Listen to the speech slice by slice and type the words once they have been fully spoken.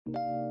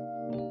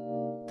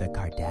The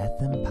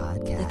Cardassian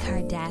Podcast. The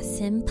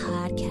Cardassian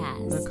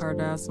Podcast. The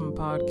Cardassian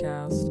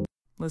Podcast.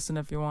 Listen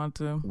if you want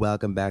to.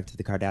 Welcome back to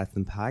the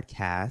Cardassian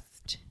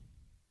Podcast.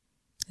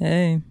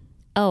 Hey.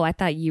 Oh, I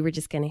thought you were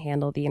just going to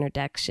handle the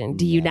introduction.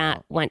 Do you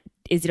not want...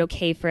 Is it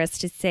okay for us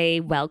to say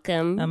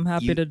welcome? I'm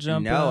happy to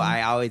jump in. No,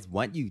 I always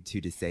want you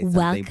to say something,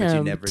 welcome but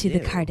you never to do.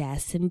 the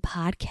Cardassian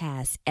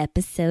Podcast,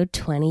 episode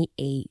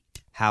 28.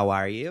 How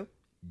are you?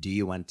 Do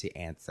you want to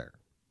answer?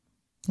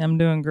 I'm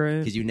doing great.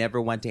 Because you never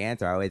want to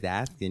answer. I always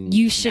ask. And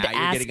You should now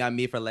ask. You're getting on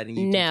me for letting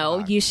you No,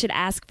 talk. you should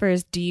ask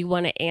first, do you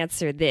want to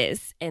answer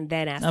this? And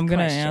then ask I'm the going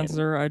to question.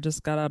 answer. I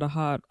just got out of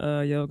hot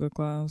yoga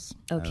class.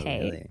 Okay.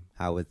 Oh, really?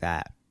 How was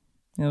that?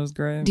 It was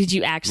great. Did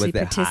you actually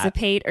Was it hot?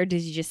 participate or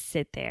did you just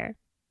sit there?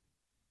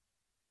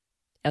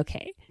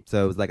 Okay.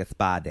 So it was like a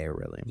spa day,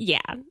 really. Yeah.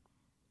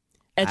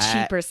 A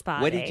cheaper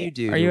spot. What did you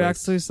do? Are you with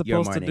actually your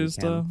supposed to morning, do Kim?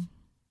 stuff?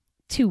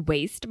 To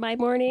waste my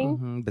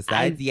morning?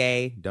 Besides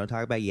Yay, don't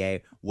talk about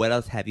Yay. What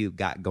else have you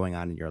got going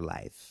on in your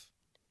life?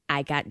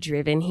 I got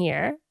driven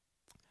here.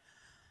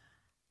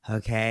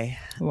 Okay.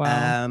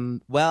 Wow.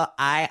 Well,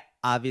 I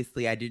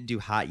didn't do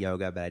hot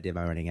yoga, but I did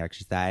my morning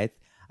exercise.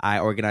 I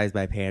organized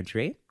my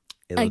pantry.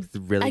 It looks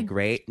really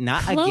great.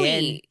 Not Chloe.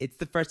 again. It's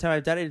the first time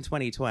I've done it in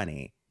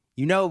 2020.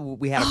 You know,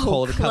 we had a Oh,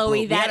 cold a couple. Chloe,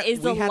 we that had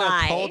is a we had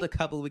lie. a cold a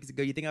couple of weeks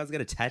ago. You think I was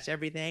gonna touch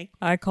everything?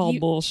 I call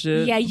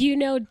bullshit. Yeah, you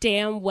know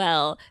damn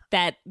well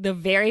that the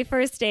very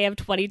first day of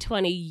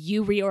 2020,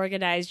 you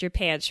reorganized your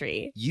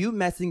pantry. You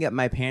messing up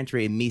my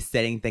pantry and me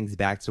setting things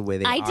back to where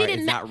they I are didn't is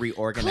me- not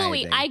reorganizing.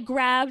 Chloe, I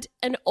grabbed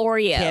an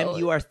Oreo. Kim,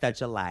 you are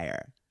such a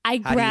liar.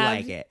 I How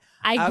grabbed, do you like it?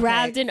 I Okay.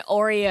 grabbed an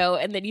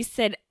Oreo, and then you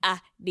said,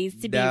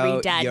 needs to be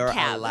No, redone. you're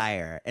Cam. a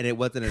liar. And it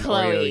wasn't an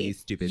Chloe, Oreo, you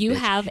stupid you bitch.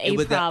 have a It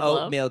was problem.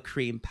 an oatmeal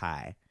cream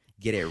pie.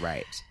 Get it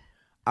right.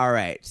 All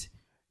right.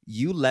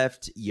 You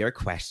left your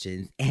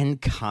questions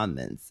and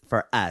comments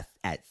for us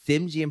at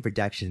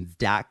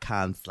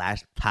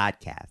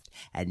simgmproductions.com/podcast.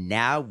 And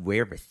now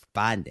we're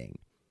responding.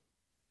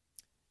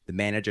 The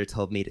manager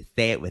told me to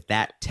say it with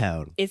that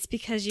tone. It's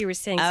because you were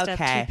saying stuff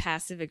Okay. too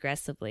passive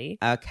aggressively.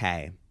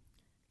 Okay.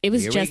 It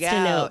was Here just we a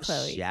go. note,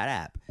 Chloe. Shut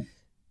up.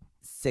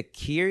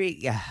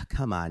 Security.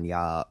 Come on,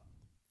 y'all.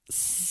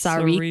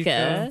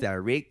 Sarika.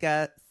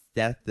 Sarika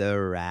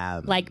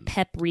Setharam. Like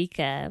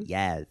paprika.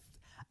 Yes.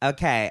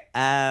 Okay.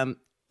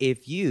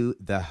 If you,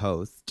 the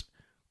host,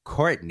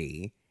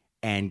 Courtney,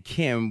 and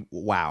Kim,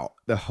 wow,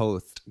 the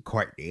host,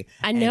 Courtney.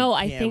 I know.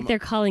 and I Kim- think they're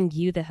calling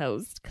you the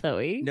host,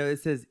 Chloe. No,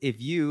 it says if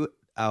you,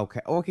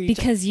 okay.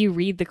 Because you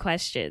read the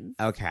questions.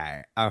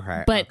 Okay.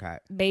 But okay.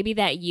 maybe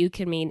that you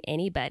can mean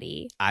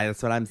anybody.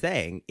 That's what I'm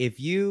saying. If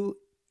you,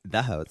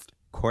 the host,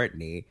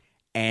 Courtney,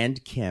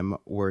 and Kim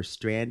were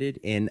stranded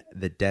in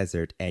the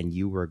desert and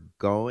you were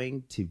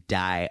going to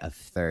die of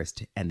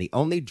thirst and the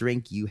only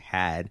drink you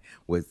had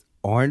was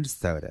orange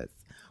sodas,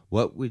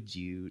 what would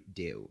you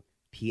do?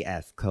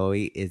 P.S.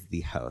 Chloe is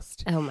the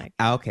host. Oh my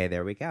God. Okay,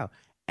 there we go.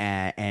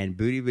 And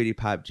Booty Booty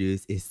Pop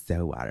Juice is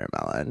so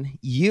watermelon.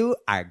 You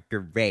are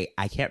great.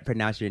 I can't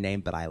pronounce your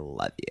name, but I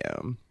love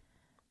you.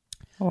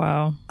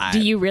 Wow. Do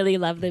you really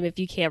love them if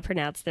you can't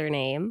pronounce their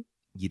name?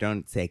 You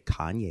don't say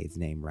Kanye's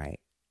name right.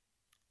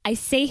 I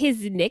say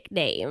his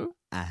nickname.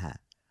 Uh-huh.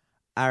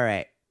 All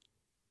right.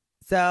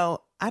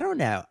 So, I don't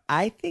know.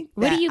 I think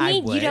that What do you I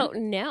mean you would. don't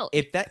know?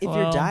 If you're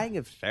Well, dying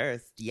of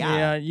thirst,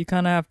 Yeah, you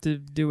kind of have to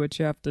do what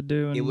you have to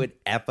do. And it would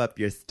F up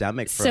your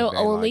stomach for So a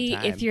very only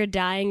long time. if you're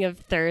dying of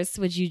thirst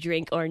would you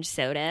drink orange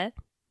soda?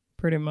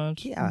 pretty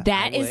much. Yeah,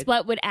 That I is would.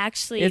 what would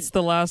actually It's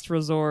the last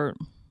resort.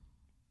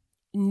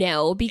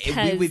 no,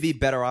 because We would be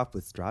better off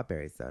with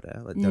strawberry soda.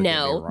 Don't get me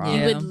no, wrong. you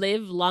Yeah. would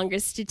live longer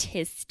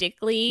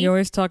statistically. You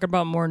always talk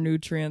about more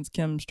nutrients.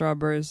 Kim,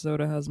 strawberry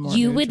soda has more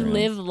You would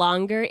nutrients. live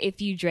longer if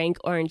you drank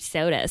orange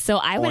soda. So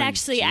I would Orange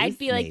actually, I'd juice,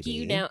 be like, maybe.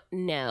 you know,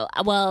 no.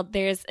 Well,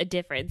 there's a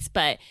difference,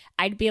 but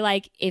I'd be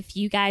like, if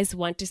you guys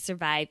want to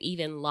survive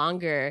even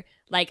longer,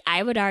 like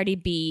I would already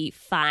be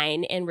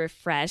fine and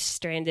refreshed,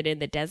 stranded in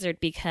the desert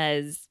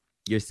because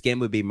Your skin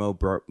would be more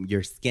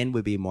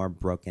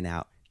broken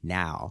out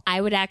now.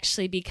 I would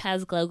actually,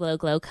 because Glow Glow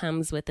Glow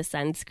comes with the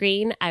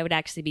sunscreen, I would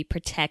actually be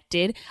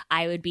protected.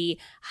 I would be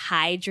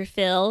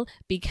hydrophil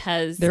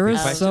because There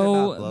is Question about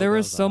Glow, there Glow,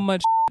 is so Glow.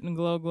 much in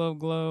glow glow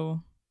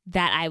glow.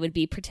 that I would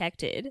be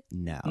protected.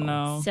 No.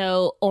 No,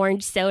 So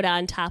orange soda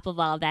on top of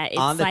all that, it's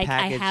On the like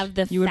package, I have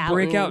the you would fountain.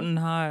 break out in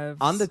hives.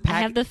 On the I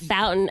have the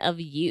fountain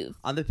of youth.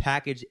 On the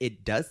package,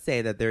 it does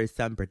say that there is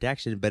sun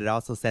protection, but it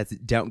also says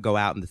don't go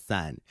out in the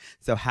sun.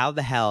 So how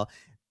the hell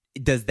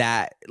does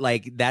that,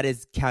 like, that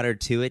is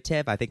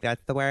counterintuitive? I think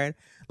that's the word.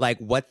 Like,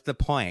 what's the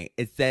point?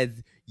 It says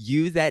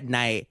use at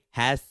night,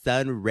 has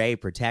sun ray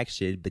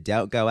protection, but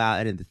don't go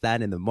out into the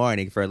sun in the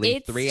morning for at least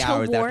It's 3 to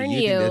hours after warn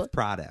using you. this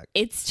product.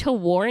 It's to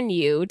warn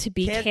you to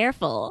be Can't-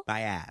 careful. My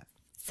ass.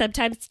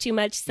 Sometimes too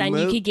much sun,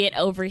 Move- you could get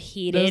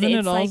overheated. Doesn't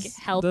It's it like also,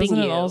 helping doesn't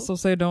you. it also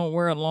say don't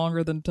wear it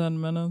longer than 10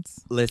 minutes?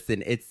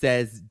 Listen, it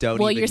says don't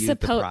well, even you're use the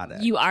supposed.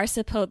 product. You are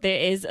supposed. There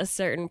is a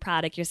certain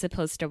product you're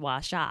supposed to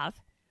wash off,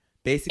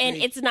 Basically, and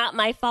it's not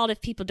my fault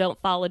if people don't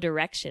follow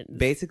directions.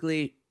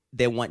 basically,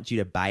 They want you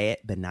to buy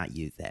it but not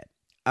use it.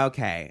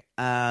 Okay.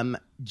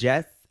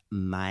 Jess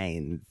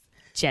Mines.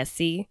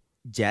 Jesse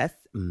Jess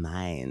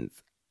Mines.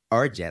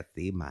 Or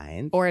Jesse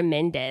Mines. or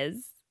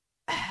Mendez.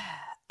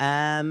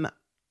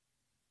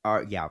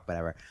 Or yeah,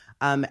 whatever.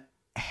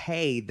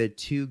 Hey, the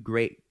two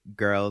great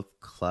girls,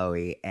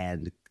 Chloe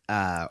and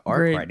or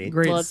Courtney.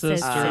 Great Well, it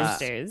says sisters.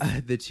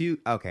 sisters. The two.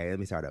 Okay, let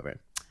me start over.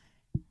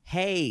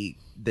 Hey,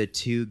 the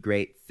two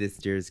great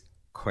sisters,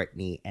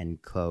 Courtney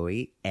and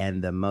Chloe,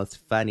 and the most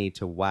funny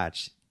to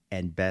watch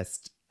and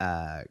best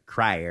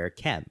crier,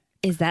 Kim.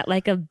 Is that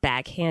like a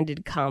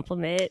backhanded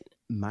compliment?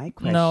 My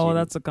question. No,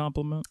 that's a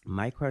compliment.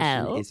 My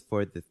question Oh. is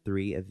for the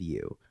three of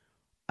you.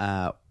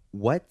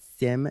 What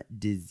sim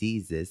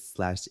diseases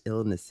 /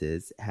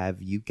 illnesses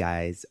have you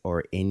guys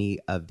or any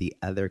of the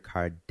other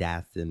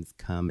Kardashians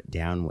come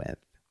down with?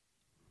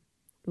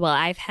 Well,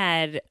 I've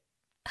had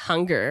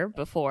hunger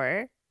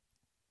before.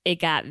 It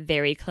got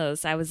very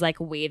close. I was like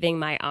waving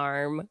my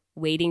arm,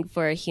 waiting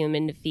for a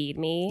human to feed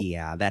me.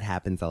 Yeah, that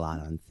happens a lot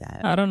on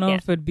set. I don't know Yeah.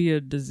 if it'd be a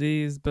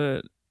disease,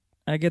 but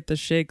I get the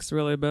shakes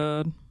really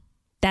bad.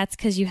 That's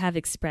because you have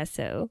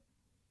espresso.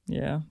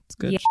 Yeah, it's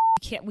good. Yeah.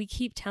 We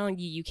keep telling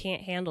you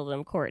can't handle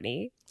them,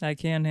 Courtney. I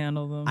can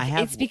handle them. I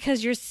have It's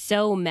because you're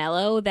so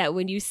mellow that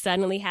when you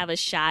suddenly have a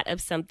shot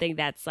of something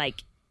that's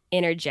like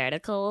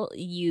energetical,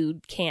 you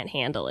can't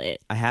handle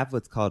it. I have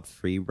what's called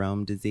free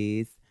roam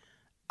disease.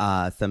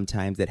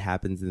 Sometimes it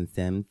happens in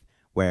Sims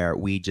where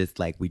we just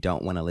we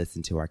don't want to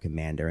listen to our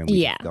commander and we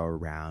Yeah. just go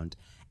around,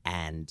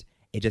 and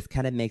it just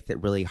kind of makes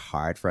it really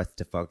hard for us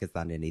to focus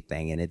on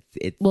anything. And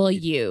it's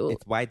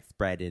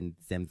widespread in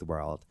Sims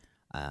world,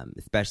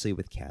 especially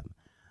with Kim.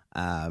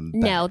 But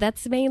No,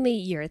 that's mainly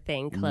your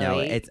thing, Chloe.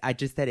 no, I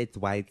just said it's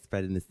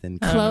widespread in the Sims.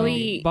 I don't know.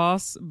 Chloe-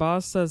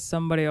 Boss says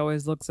somebody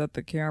always looks at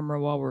the camera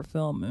while we're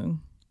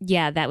filming.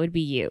 Yeah, that would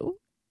be you.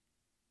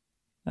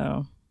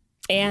 Oh.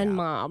 And Yeah.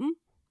 Mom.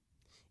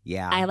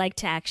 Yeah, I like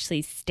to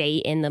actually stay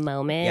in the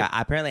moment. Yeah,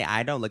 apparently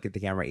I don't look at the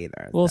camera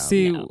either. Well, so.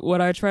 see, No.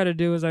 what I try to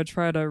do is I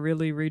try to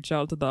really reach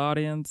out to the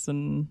audience,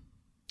 and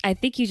I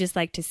think you just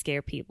like to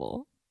scare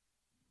people.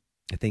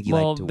 I think you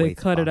well, like to they waste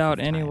cut it Boss's out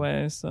time.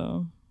 anyway.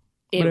 So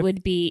It But if-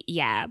 would be,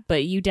 yeah,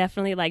 but you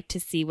definitely like to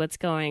see what's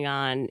going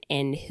on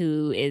and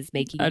who is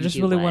making I you just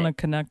do really what. want to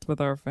connect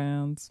with our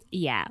fans.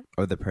 Yeah.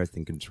 Or the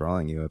person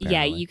controlling you, Yeah,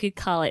 apparently. you could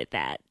call it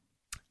that.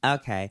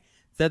 Okay,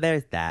 so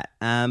there's that.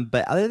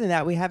 But other than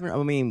that, we haven't.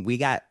 I mean, we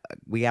got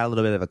a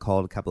little bit of a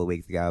cold a couple of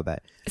weeks ago,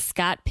 but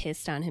Scott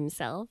pissed on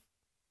himself.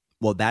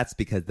 well, that's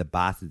because the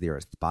boss is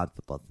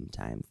irresponsible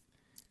sometimes.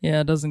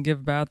 Yeah, it doesn't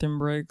give bathroom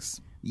breaks.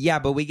 Yeah,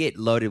 but we get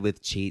loaded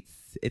with cheats.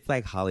 It's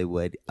like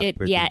Hollywood. It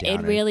uppers and it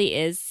downers. really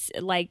is.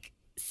 Like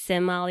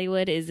Sim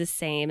Hollywood is the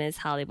same as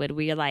Hollywood.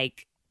 We're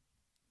like,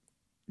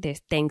 there's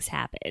things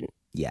happen.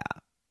 Yeah.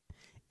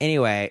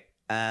 Anyway,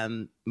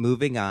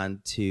 moving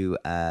on to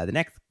the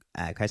next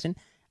question.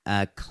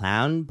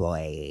 Clown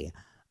Boy.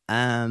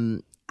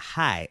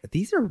 Hi.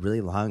 These are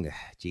really long.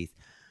 Jeez.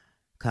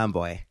 Clown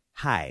Boy.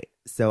 Hi.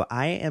 So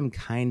I am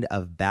kind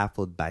of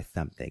baffled by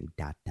something. ...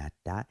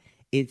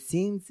 It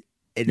seems...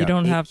 You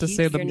don't have to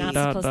say the You're not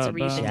dot, supposed to dot,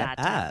 read dot. the Shut dot,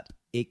 dot. up.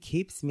 It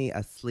keeps me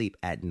asleep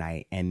at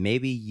night, and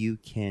maybe you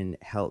can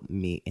help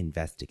me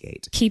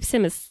investigate. Keeps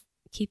him It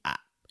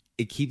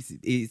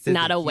says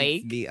Not it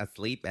awake. keeps me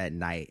asleep at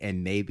night,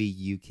 and maybe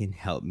you can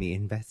help me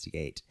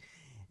investigate.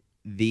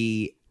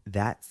 The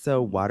That's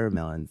So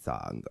Watermelon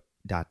song ...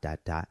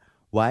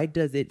 Why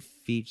does it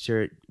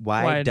feature?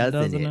 Why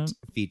doesn't it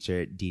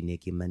feature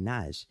Nicki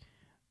Minaj?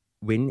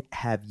 When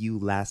have you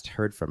last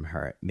heard from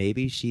her?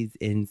 Maybe she's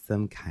in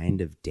some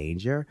kind of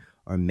danger,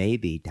 or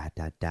maybe ...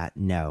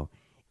 No,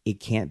 it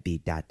can't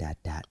be ...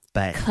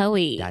 But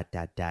Chloe. ...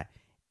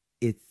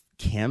 It's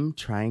Kim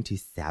trying to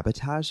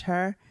sabotage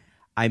her.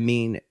 I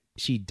mean,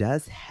 she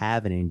does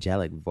have an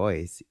angelic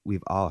voice.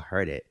 We've all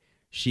heard it.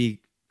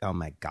 Oh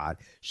my God,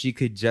 she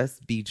could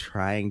just be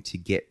trying to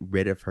get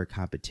rid of her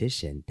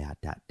competition ...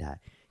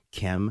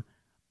 Kim,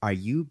 are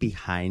you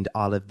behind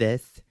all of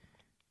this?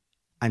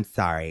 I'm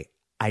sorry.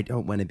 I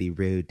don't want to be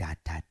rude ...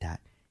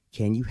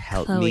 Can you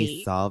help me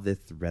Chloe. solve this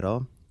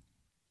riddle?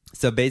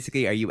 So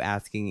basically, are you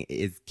asking,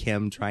 is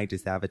Kim trying to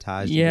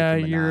sabotage Yeah,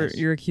 Nicki Minaj?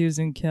 you're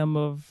accusing Kim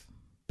of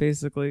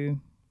basically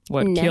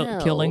what No.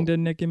 killing to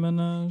Nicki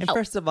Minaj. And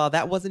first of all,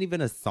 that wasn't even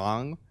a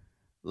song.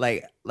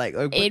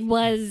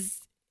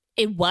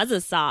 It was a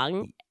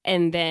song,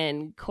 and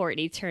then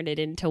Courtney turned it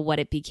into what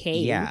it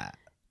became. Yeah.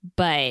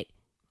 But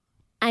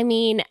I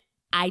mean,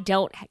 I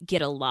don't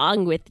get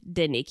along with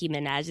the Nicki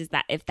Minaj.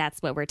 If that's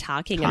what we're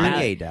talking about?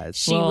 Kanye does.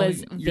 She Well,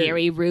 was you're-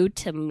 very rude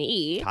to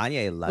me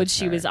Kanye loves when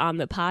she her. was on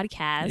the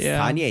podcast. Yeah.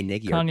 Kanye and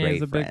Nicki are Kanye's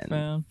great a big friends.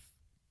 fan.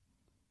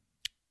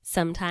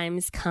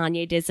 Sometimes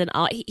Kanye doesn't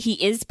all. He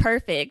is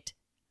perfect,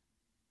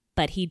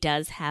 but he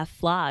does have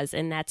flaws,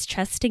 and that's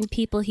trusting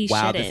people he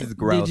Wow, shouldn't. this is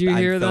gross. Did you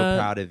hear I'm so that?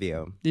 proud of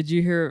you. Did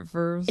you hear it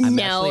first? I'm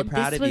No, actually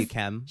proud this of you, was-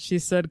 Kim. She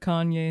said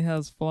Kanye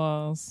has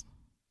flaws.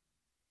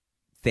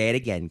 Say it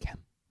again, Kim.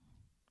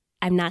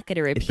 I'm not going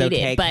to repeat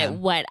okay, it, but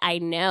Kim. what I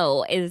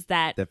know is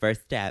that The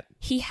first step.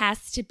 he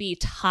has to be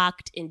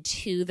talked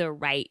into the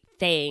right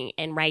thing.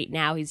 And right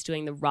now he's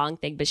doing the wrong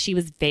thing. But she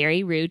was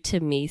very rude to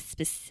me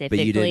specifically.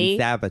 But you didn't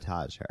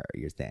sabotage her,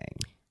 you're saying.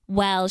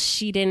 Well,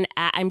 she didn't.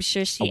 I'm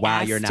sure she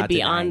Wow, you're asked to not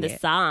be on denying the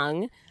it.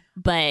 song,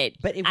 but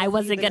But it I wasn't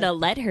wasn't even going to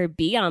a- let her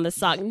be on the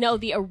song. No,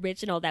 the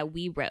original that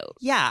we wrote.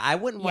 Yeah, I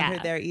wouldn't want her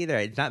Yeah. there either.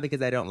 It's not because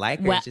I don't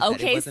like her. Well, it's just that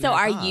it okay, wasn't so her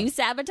are song. you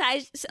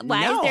sabotaged?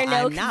 Why No, is there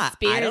no I'm not.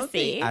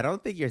 conspiracy? I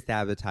don't think you're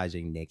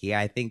sabotaging Nikki.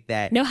 I think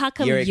that No, how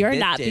come your you're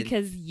not? existence-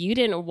 Because you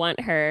didn't want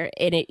her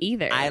in it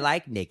either. I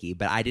like Nikki,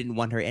 but I didn't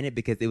want her in it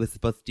because it was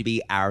supposed to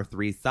be our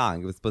 3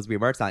 song. It was supposed to be a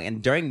merch song.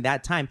 And during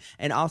that time,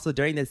 and also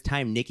during this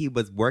time, Nikki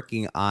was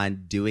working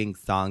on doing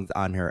songs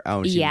on her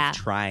own. She Yeah. was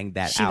trying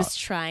that She out. was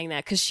trying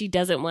that because she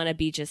doesn't want to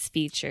be just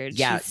featured.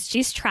 Yeah.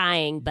 She's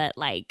trying, but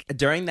like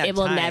During that it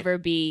will time, never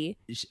be.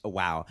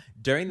 Wow.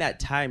 During that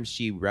time,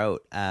 she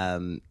wrote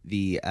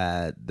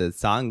the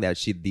song that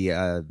she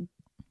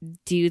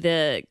Do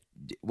the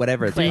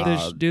whatever it's Click.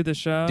 called. Do the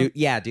show. Do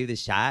the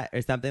shot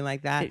or something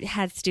like that. it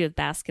has to do with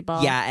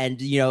basketball. Yeah,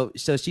 and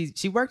so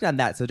she worked on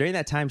that. So during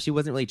that time, she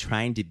wasn't really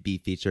trying to be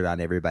featured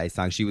on everybody's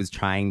song. She was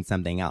trying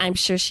something else. I'm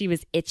sure she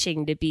was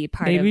itching to be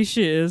part Maybe of.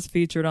 she is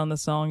featured on the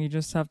song. You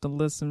just have to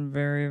listen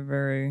very,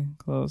 very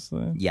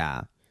closely.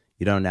 Yeah,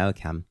 you don't know,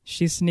 Kim.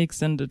 She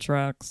sneaks into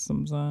tracks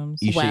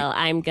sometimes. You should- Well,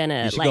 I'm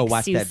gonna you should go like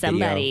watch sue that video.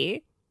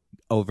 somebody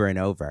Over and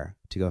over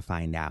to go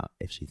find out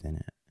if she's in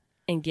it.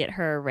 and get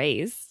her a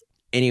raise.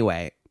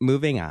 Anyway,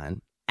 moving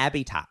on.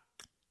 Abby Talk.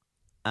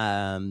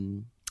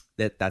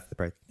 That's the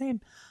person's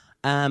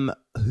name.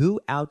 Who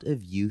out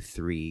of you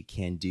 3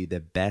 can do the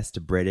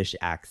best British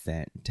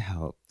accent?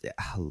 Oh,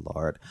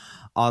 Lord.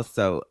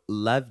 Also,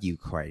 love you,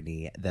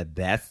 Courtney, the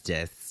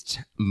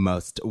bestest,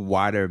 most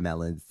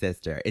watermelon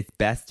sister. Is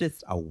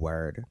bestest a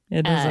word?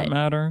 It doesn't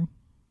matter.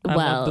 I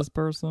well, love this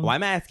person. Why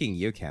am I asking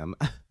you, Kim?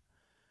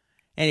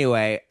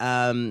 Anyway,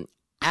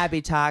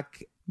 Abby Talk,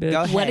 Bitch.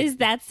 go ahead. What is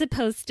that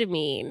supposed to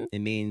mean? It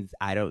means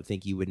I don't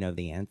think you would know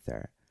the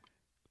answer.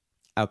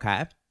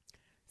 Okay.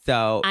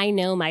 So I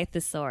know my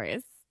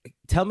thesaurus.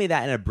 tell me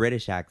that in a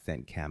British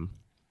accent, Kim.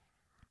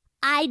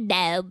 I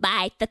know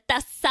my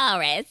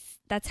thesaurus.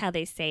 That's how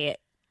they say it.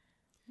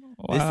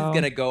 Wow. This is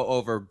going to go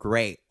over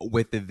great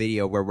with the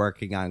video we're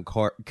working on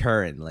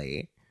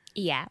currently.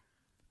 Yeah.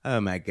 Oh,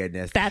 my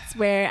goodness. That's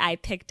where I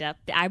picked up.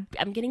 I'm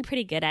getting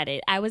pretty good at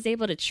it. I was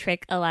able to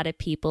trick a lot of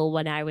people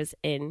when I was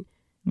in.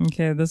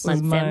 Okay, this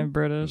is my Munson.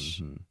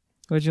 British. Mhm.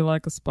 Would you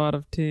like a spot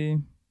of tea?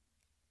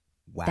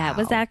 Wow. That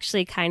was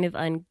actually kind of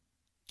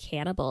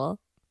uncannibal.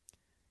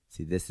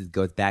 See,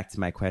 goes back to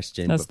my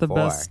question That's before.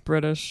 the best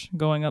British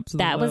going up to the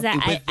That was left.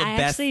 It was I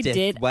the actually bestest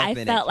did. I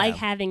weapon felt it like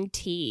had. having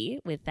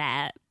tea with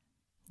that.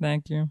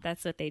 Thank you.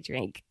 That's what they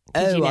drink.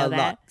 Did Oh, you know I that?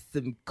 like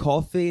some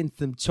coffee and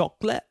some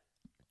chocolate.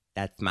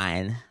 That's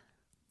mine.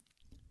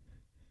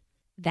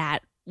 That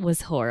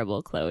was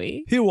horrible,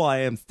 Chloe. Here I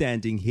am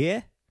standing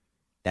here.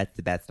 That's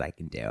the best I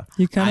can do.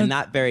 You kind I'm of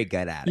not very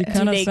good at you it.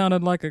 kind of they-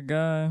 sounded like a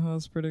guy. That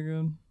was pretty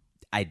good.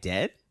 I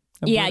did?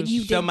 A Yeah, British-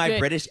 you So did my good.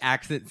 British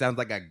accent sounds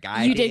like a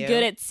guy. You to did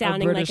good at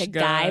sounding like British a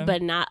guy, guy.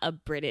 but not a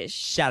British.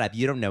 Shut up.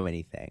 You don't know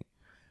anything.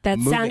 That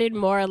Move it. sounded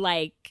more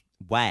like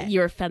What?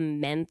 you're from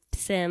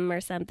Mentham or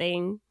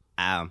something.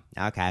 Oh,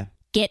 okay.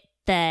 Get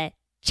the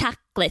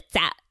chocolates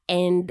out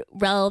and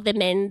roll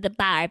them in the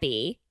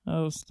Barbie.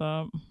 Oh,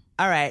 stop.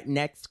 All right.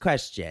 Next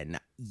question.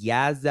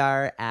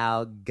 Yazar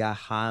Al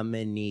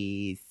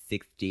Gahamani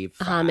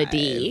 65.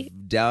 Hamidi.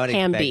 Don't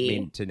expect Hamdi.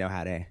 me to know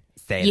how to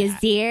say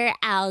that. Yazir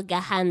Al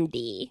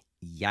Gahamdi,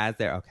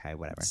 Yazar. Okay,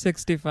 whatever.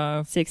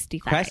 65.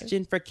 65.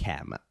 Question for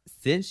Kim.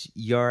 Since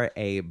you're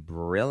a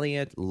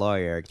brilliant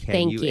lawyer, can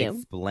Thank you you.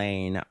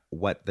 explain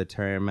what the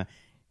term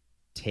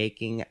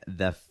taking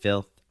the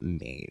filth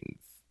means?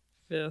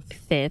 Fifth.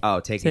 Fifth. Oh,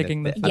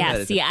 taking the the filth. yeah,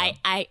 filth. see,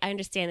 I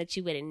understand that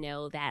you wouldn't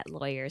know that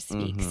lawyer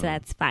speak, Mhm. so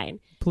that's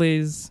fine.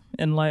 Please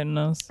enlighten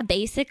us.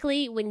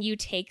 Basically, when you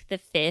take the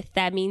fifth,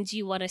 that means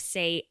you want to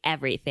say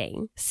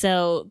everything.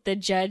 So the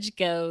judge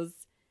goes,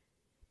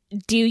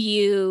 do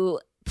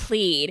you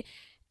plead?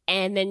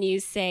 And then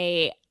you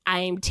say,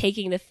 I'm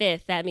taking the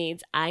fifth. That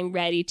means I'm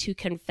ready to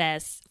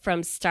confess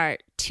from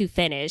start to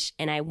finish,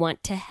 and I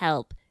want to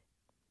help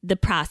the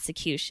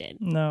prosecution.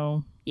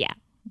 No. Yeah.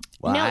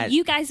 Well, no,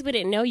 you guys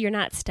wouldn't know. You're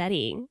not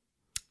studying.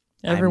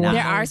 I'm Everyone not.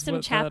 There are knows some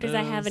what that chapters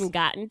I is. haven't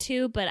gotten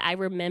to, but I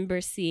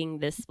remember seeing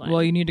this one.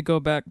 Well, you need to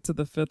go back to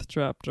the 5th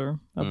chapter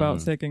about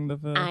Mhm. taking the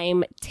 5th.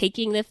 I'm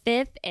taking the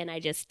fifth, and I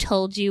just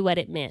told you what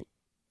it meant.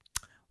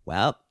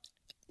 Well,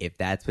 if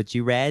that's what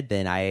you read,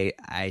 then I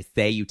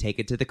say you take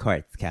it to the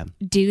courts, Kim.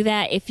 Do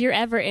that if you're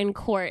ever in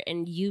court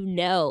and you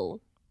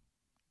know.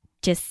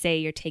 Just say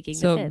you're taking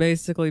So the fifth.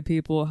 basically,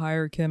 people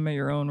hire Kim at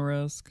your own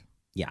risk.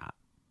 Yeah.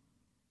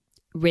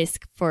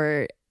 Risk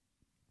for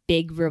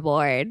big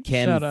reward.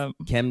 Shut up.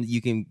 Kim,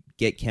 you can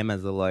get Kim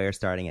as a lawyer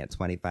starting at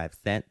 25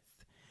 cents.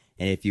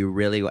 And if you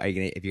really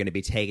if you're gonna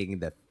be taking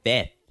the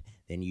fifth,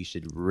 then you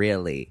should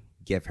really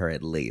give her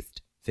at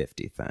least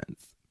 50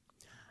 cents.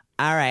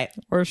 All right.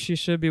 Or she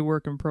should be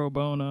working pro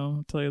bono,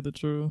 to tell you the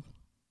truth.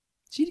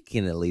 She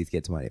can at least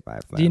get 25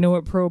 cents. Do you know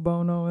what pro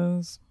bono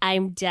is?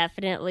 I'm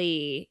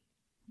definitely.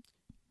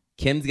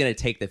 Kim's going to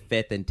take the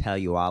fifth and tell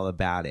you all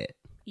about it.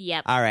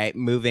 Yep. All right,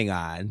 moving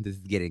on. This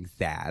is getting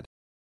sad.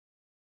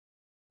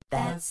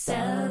 That's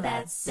so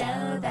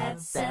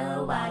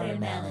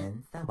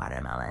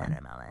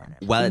watermelon.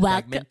 Well, it's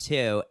Welcome- segment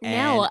 2. And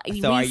No,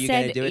 so are we you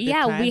said going to do it this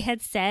yeah. time? We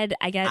had said.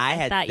 I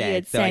thought you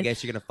had so said. I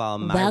guess you're going to follow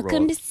my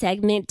Welcome rules. to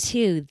segment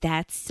 2.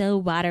 That's so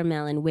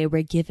watermelon, where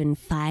we're given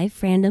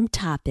 5 random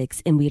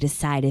topics and we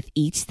decide if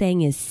each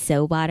thing is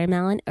so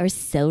watermelon or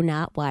so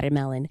not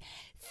watermelon.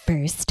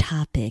 First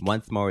topic.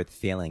 Once more with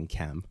feeling,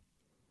 Kim.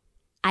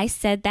 I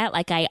said that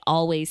like I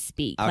always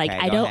speak. Okay, like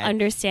I go don't ahead.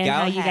 understand Go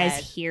how you guys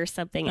ahead. hear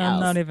something I'm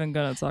else. not even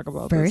going to talk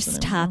about First this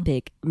anymore.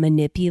 topic,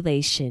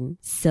 manipulation.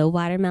 So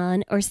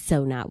watermelon or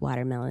so not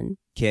watermelon?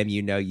 Kim,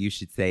 you know you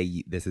should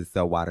say this is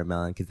so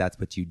watermelon because that's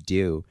what you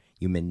do.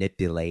 You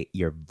manipulate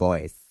your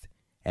voice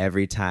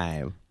every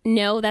time.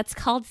 No, that's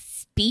called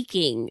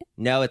speaking.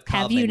 No, it's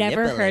called Have you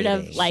never heard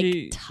of manipulating. like She-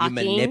 You talking?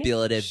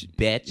 manipulative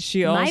bitch.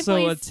 She My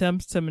also voice-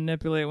 attempts to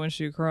manipulate when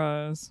she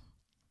cries.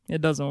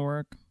 It doesn't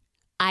work.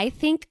 I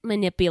think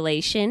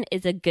manipulation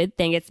is a good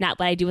thing. It's not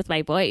what I do with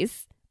my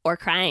voice or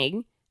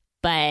crying,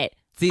 but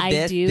See, I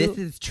this do. this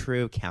is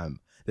true, Kim.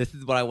 This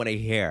is what I want to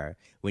hear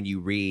when you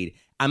read.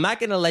 I'm not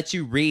going to let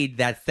you read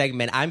that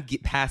segment. I'm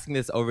passing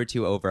this over to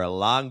you over a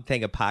long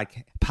thing of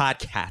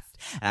podcast.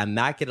 I'm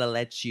not going to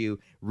let you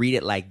read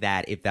it like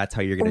that if that's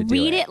how you're going to do it.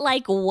 read it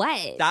like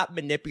what? Stop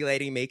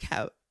manipulating me,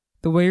 Kim.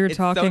 The way you're It's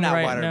so talking not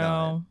right watermelon.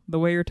 now, the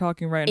way you're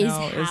talking right Is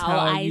now is how how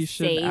I you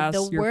should say ask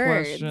the your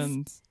words.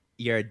 questions.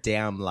 You're a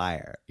damn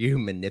liar. You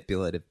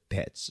manipulative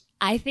bitch.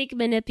 I think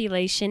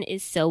manipulation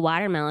is so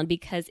watermelon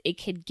because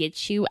it could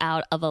get you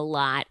out of a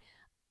lot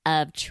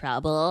of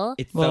trouble.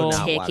 It's so Well,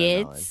 not tickets.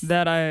 watermelon.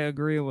 That I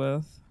agree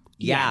with.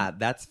 Yeah,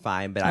 that's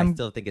fine, but I I'm-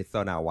 still think it's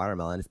so not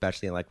watermelon,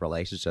 especially in like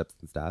relationships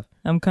and stuff.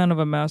 I'm kind of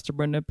a master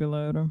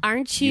manipulator.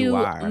 Aren't You you,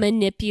 are.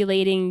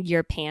 manipulating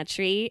your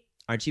pantry?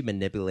 Aren't you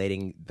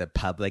manipulating the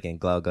public and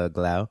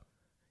glow,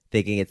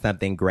 thinking it's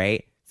something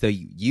great? So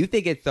you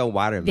think it's so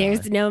watermelon.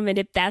 There's no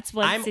that's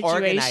one I'm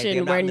organizing, situation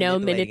I'm not where no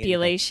manipulating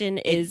manipulation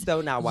It's is. so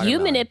not You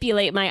watermelon.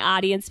 manipulate my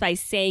audience by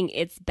saying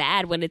it's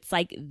bad when it's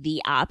like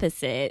the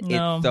opposite.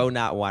 No, It's so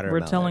not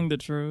watermelon. we're telling the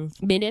truth.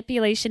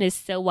 Manipulation is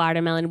so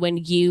watermelon when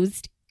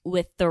used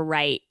with the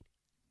right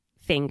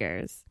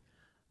fingers.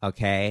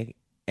 Okay,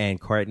 and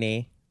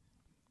Courtney.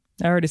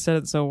 I already said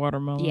it's so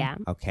watermelon. Yeah.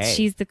 Okay.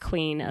 She's the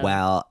queen of.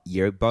 Well,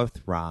 you're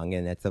both wrong,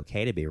 and it's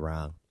okay to be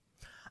wrong.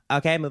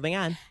 Okay, moving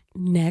on.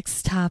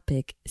 Next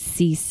topic,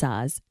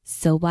 seesaws.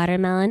 So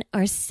watermelon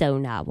or so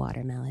not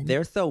watermelon?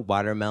 They're so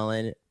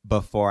watermelon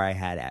before I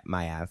had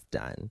my ass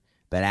done,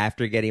 but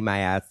after getting my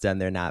ass done,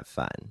 they're not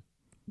fun.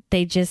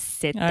 They just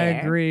sit there. I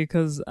agree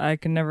because I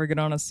can never get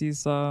on a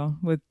seesaw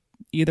with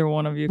either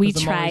one of you. 'cause We I'm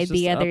always tried just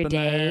the up other in the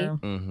day. air.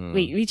 Mm-hmm.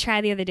 We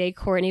tried the other day.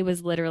 Courtney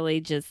was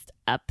literally just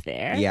up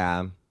there.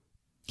 Yeah,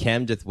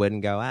 Kim just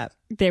wouldn't go up.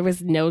 There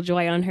was no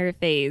joy on her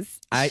face.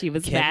 She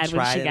was Kim mad when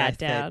tried she and I got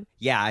said- down.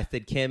 Yeah, I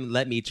said, Kim,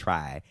 let me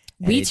try.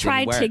 And We it didn't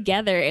tried work.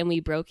 together and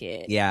we broke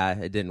it. Yeah,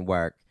 it didn't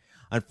work.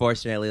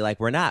 Unfortunately, like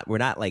we're not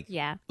like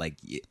Yeah. like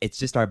it's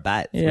just our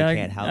butts. Yeah, we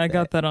can't help I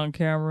got it. that on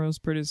camera. It was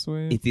pretty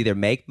sweet. It's either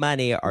make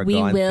money or We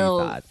go on will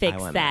seesaws. I fix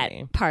want that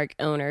money. park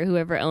owner,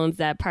 whoever owns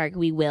that park.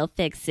 We will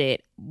fix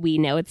it. We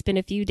know it's been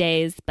a few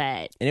days,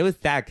 but And it was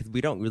sad because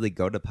we don't really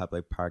go to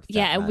public parks. that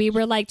yeah, and we much.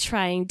 were like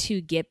trying to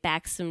get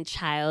back some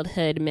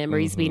childhood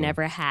memories we Mhm.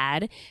 never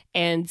had.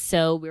 And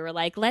so we were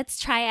like, let's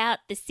try out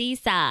the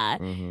seesaw.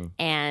 Mhm.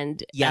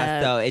 And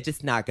Yeah, so it's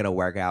just not gonna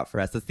work out for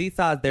us. So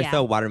seesaws, they're Yeah.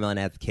 so watermelon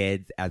as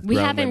kids, as we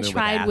grown haven't women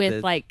tried with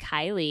asses. like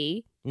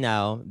Kylie.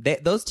 No,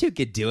 those two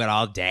could do it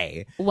all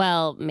day.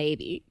 Well,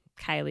 maybe.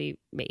 Kylie,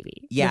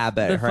 maybe. Yeah,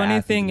 but the her funny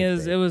ass thing a is,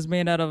 mistake. it was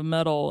made out of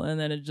metal, and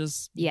then it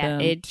just Yeah,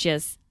 bent. it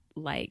just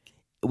like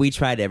We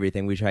tried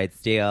everything. We tried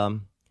steel.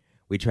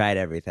 We tried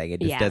everything. It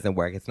just Yeah. doesn't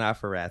work. It's not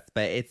for us,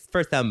 but it's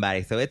for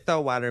somebody. So it's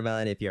so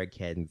watermelon if you're a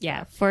kid. And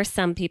yeah, stuff. for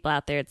some people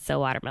out there it's so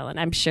watermelon.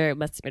 I'm sure it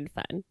must have been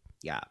fun.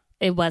 Yeah.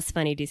 It was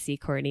funny to see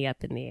Courtney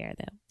up in the air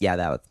though. Yeah,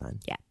 that was fun.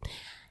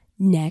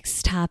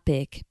 Next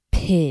topic,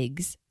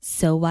 pigs.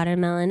 So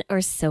watermelon or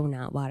so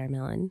not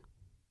watermelon?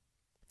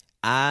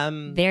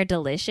 They're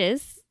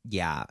delicious.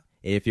 Yeah.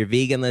 If you're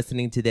vegan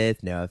listening to this,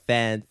 no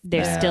offense.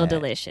 They're but still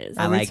delicious.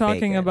 I Are we like talking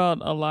bacon. about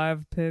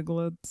alive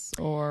piglets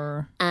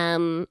or?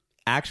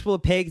 Actual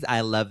pigs,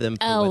 I love them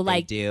for Oh, what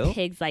like they do.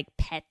 pigs, like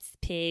pets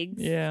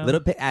pigs. Yeah,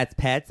 As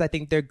pets, I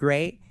think they're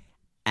great.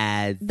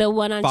 As The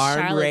one on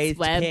Charlotte's farm-raised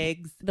Web.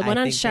 pigs, The I one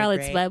on think they're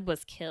Charlotte's great. Web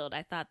was killed.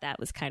 I thought that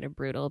was kind of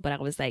brutal, but I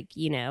was like,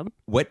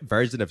 What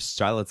version of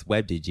Charlotte's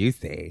Web did you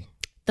see?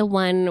 the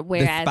one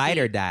where The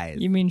spider dies.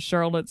 you mean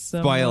Charlotte's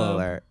Web? Spoiler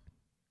alert.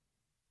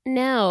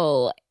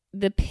 No,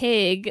 the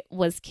pig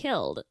was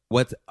killed.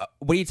 What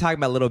are you talking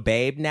about, little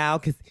babe? Now,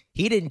 because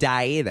he didn't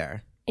die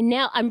either. And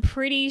now I'm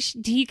pretty.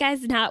 Do you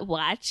guys not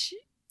watch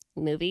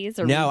movies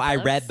or? No, read I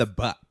books? read the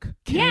book.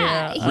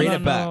 Yeah, I Read a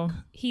don't know. book.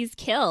 he's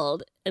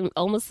killed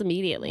almost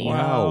immediately.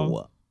 Wow.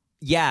 No.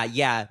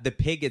 Yeah. The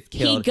pig is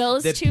killed. He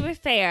goes the, to a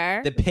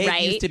fair. The pig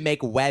right? used to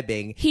make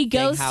webbing. He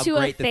goes saying how to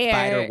great a fair. the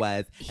spider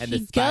was, and he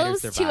the spider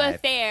goes survived. to a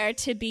fair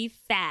to be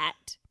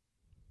fat.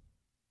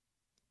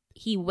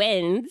 He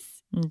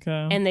wins,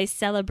 Okay. and they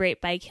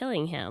celebrate by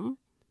killing him.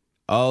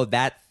 Oh,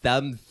 that's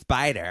some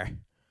spider.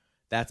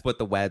 That's what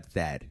the web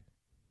said.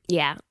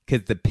 Yeah.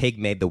 Because the pig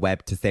made the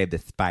web to save the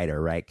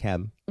spider, right,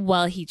 Kim?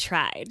 Well, he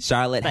tried.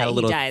 Charlotte But had a he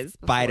little dies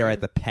spider before.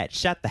 as a pet.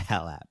 Shut the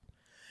hell up.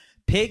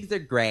 Pigs are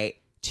great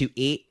to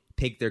eat.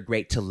 Pigs are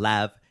great to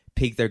love.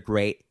 Pigs are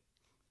great.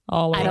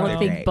 All I around. don't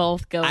think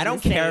both go. I the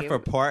don't care same. for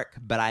pork,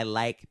 but I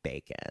like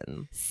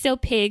bacon. So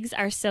pigs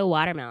are so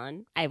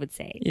watermelon, I would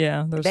say.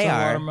 Yeah, there's They some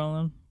are.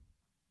 watermelon.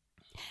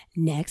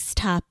 Next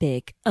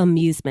topic,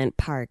 amusement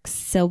parks.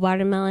 So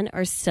watermelon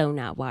or so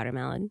not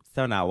watermelon?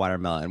 So not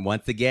watermelon.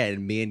 Once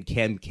again, me and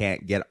Kim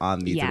can't get on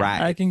these Yeah.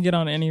 rides. I can get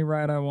on any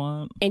ride I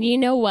want. And you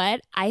know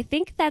what? I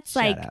think that's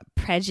Shut like up.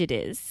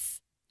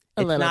 prejudice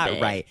a It's little not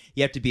bit. right.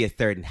 You have to be a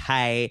certain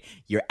height.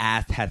 Your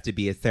ass has to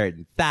be a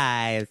certain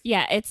size.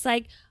 Yeah, it's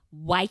like,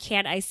 why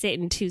can't I sit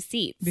in two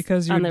seats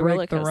Because you on the roller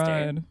break the coaster?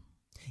 ride.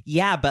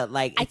 Yeah, but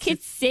like I it's could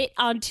just- sit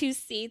on two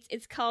seats.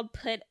 It's called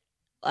put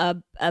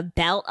a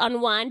belt on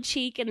one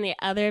cheek and the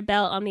other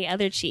belt on the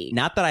other cheek.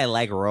 not that I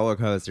like roller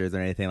coasters or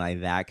anything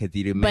like that because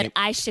you do. But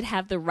I should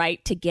have the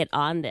right to get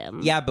on them.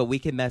 yeah, but we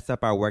can mess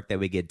up our work that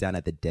we get done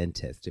at the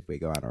dentist if we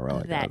go on a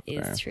roller That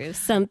coaster. is true.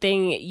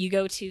 Something you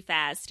go too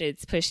fast,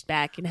 it's pushed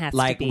back and has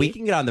Like to be. we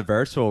can get on the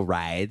virtual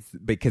rides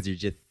because you're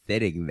just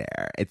sitting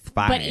there. It's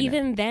fine. But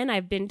even then,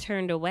 I've been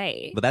turned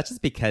away. but that's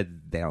just because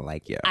they don't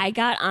like you. I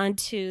got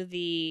onto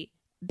the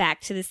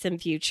Back to the Sim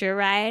Future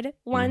ride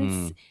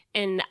once,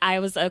 and I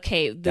was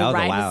okay. The Mm-hmm. That was a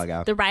ride while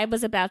ago. The ride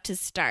was about to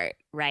start,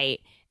 right?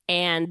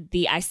 And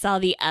I saw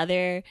the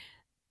other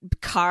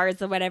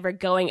cars or whatever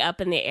going up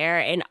in the air,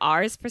 and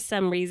ours for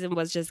some reason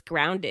was just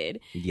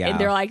grounded. yeah, And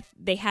they're like,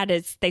 they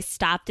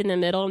stopped in the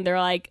middle, and they're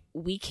like,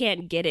 we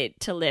can't get it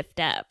to lift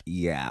up.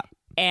 yeah.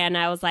 And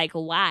I was like,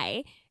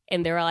 why?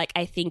 And they were like,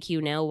 I think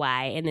you know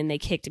why. And then they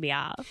kicked me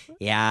off.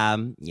 Yeah.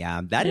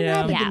 That didn't Yeah.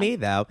 happen Yeah. to me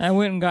though. I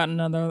went and got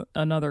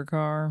another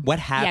car. What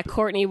Yeah, happened?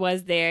 Courtney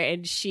was there,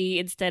 and she,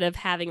 instead of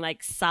having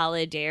like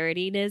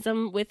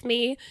solidarityism with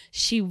me,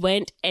 she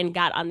went and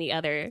got on the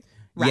other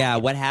ride. Yeah,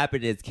 what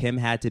happened is Kim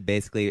had to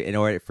basically, in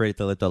order for it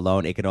to lift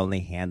alone, it could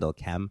only handle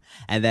Kim.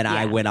 And then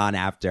I Yeah. went on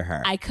after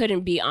her. I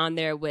couldn't be on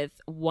there with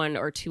one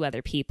or two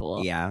other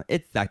people. Yeah,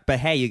 it sucked. But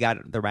hey, you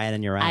got the ride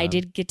on your own. I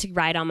did get to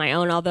ride on my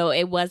own, although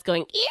it was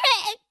going,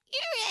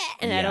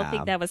 and I don't Yeah.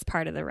 think that was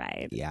part of the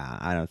ride. Yeah,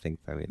 I don't think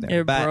so either.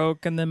 It but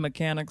broke, and then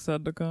mechanics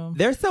had to come.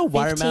 there's so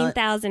watermelon.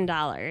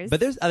 $15,000. But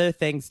there's other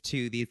things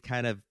to these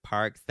kind of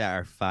parks that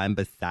are fun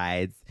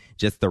besides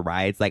just the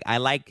rides. Like I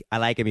like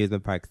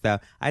amusement parks. So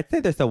I'd say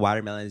there's some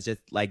watermelon is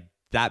just like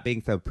not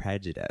being so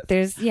prejudiced.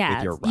 There's with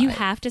your you ride.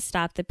 have to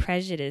stop the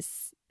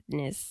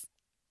prejudiceness.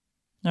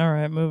 All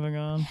right, moving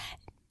on.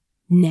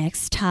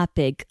 Next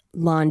topic,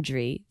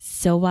 laundry.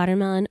 So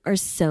watermelon or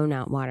so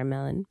not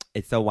watermelon?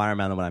 It's so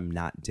watermelon when I'm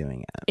not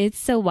doing it. It's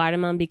so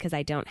watermelon because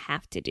I don't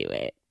have to do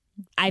it.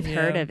 I've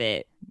heard Yeah. of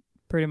it.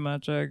 Pretty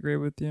much, I agree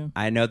with you.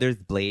 I know there's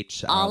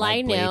bleach. don't All like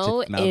I bleach. It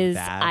know smells is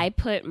bad. I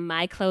put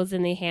my clothes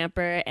in the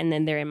hamper and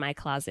then they're in my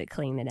closet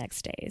clean the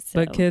next day.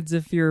 So. But kids,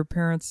 if your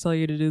parents tell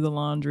you to do the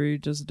laundry,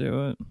 just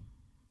do it.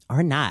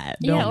 or not.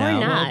 Yeah, Don't or know.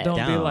 not.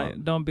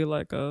 Don't be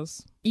like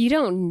us. You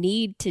don't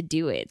need to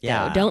do it though.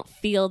 Yeah. Don't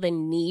feel the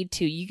need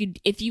to. You could,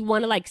 if you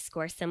want to like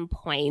score some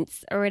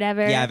points or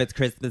whatever. Yeah, if it's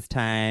Christmas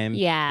time.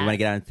 Yeah. You want to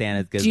get on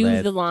Santa's good do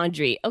list. the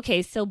laundry.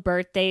 Okay, so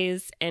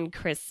birthdays and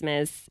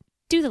Christmas,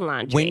 do the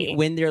laundry.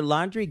 when your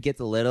laundry gets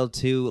a little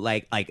too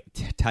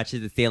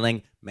touches the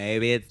ceiling,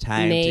 maybe it's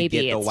time to Maybe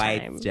get the it's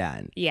whites time.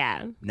 done.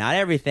 Yeah, Not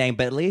everything,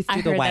 but at least do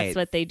I the heard whites. that's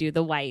what they do.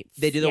 The whites.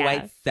 They do the Yeah.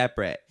 whites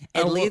separate. Oh,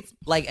 At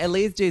well-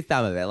 least do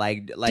some of it.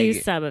 Like do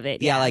some of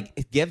it. yeah, Yeah,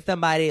 like give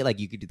somebody like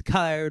you could do the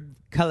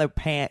color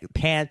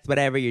pants,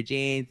 whatever, your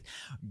jeans,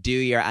 do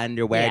your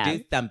underwear, Yeah.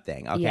 do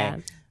something. Okay, Yeah.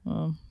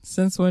 Well,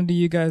 since when do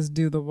you guys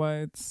do the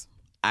whites?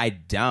 I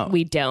don't.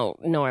 We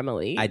don't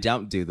normally. I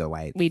don't do the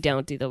whites. We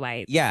don't do the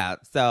whites. Yeah,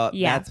 so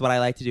Yeah. that's what I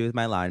like to do with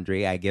my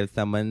laundry. I give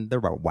someone the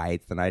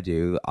whites, and I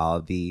do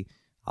all the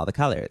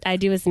colors. I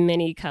do as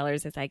many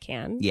colors as I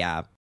can.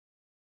 Yeah.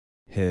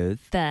 Who's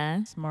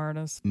The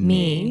Smartest.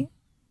 me.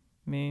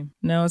 Me.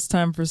 Now it's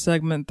time for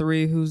segment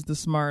 3, Who's the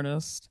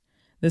Smartest?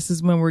 This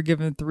is when we're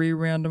given 3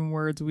 random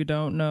words we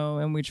don't know,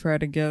 and we try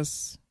to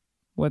guess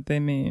what they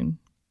mean.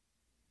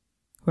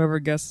 Whoever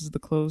guesses the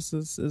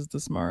closest is the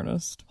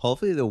smartest.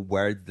 Hopefully the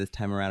words this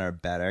time around are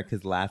better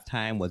because last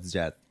time was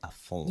just a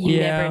flop. You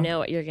Yeah. never know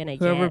what you're gonna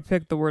Whoever get.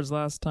 picked the words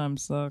last time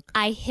suck.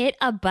 I hit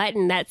a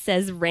button that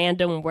says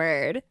random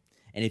word.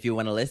 And if you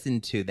want to listen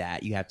to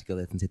that, you have to go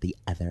listen to the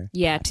other.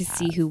 Yeah, to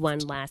see podcast. who won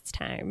last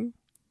time.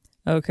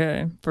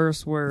 Okay,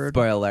 first word.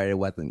 Spoiler alert, it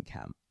wasn't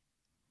Kim.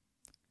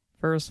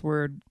 First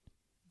word,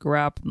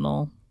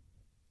 grapnel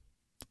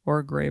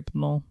or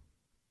grapenel.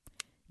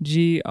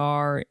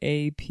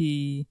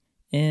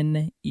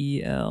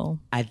 GRAPNEL.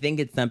 I think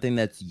it's something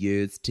that's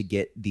used to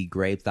get the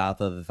grapes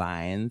off of the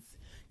vines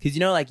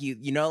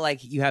Because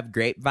like you have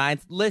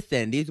grapevines.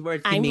 Listen, these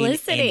words can I'm mean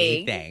listening.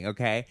 anything,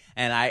 okay?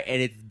 And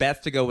it's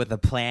best to go with a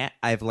plant,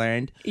 I've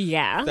learned.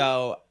 Yeah.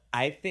 So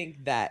I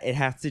think that it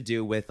has to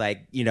do with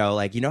you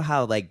know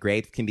how like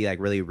grapes can be like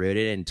really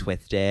rooted and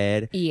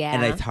twisted. Yeah.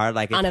 And it's hard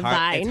On a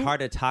vine. it's hard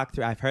to talk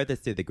through. I've heard this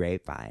through the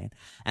grapevine.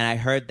 And I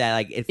heard that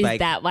like it's Is like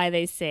that why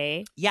they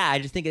say yeah, I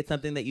just think it's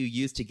something that you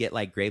use to get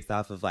like grapes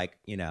off of like,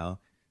 you know,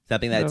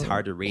 something that's No.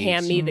 hard to reach.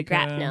 hand me the Okay.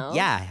 grapnel?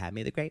 Yeah, hand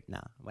me the grape.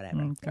 No,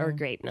 whatever. Okay. Or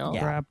grape mill.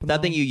 Yeah. Grapnel.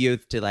 Something you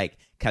use to like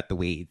cut the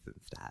weeds and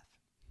stuff.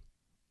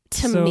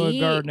 To So me,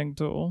 a gardening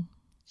tool.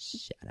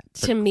 Shut up.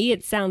 to me,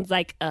 it sounds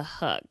like a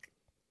hook.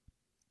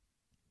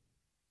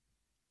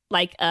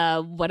 Like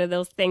what are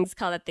those things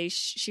called that they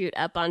shoot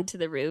up onto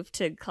the roof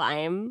to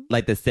climb?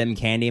 Like the Sim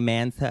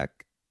Candyman's hook.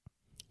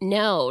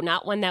 No,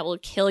 not one that will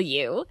kill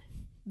you.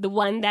 The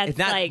one that's It's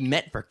not like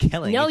meant for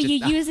killing. no, it's you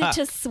just a use it hook.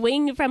 to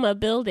swing from a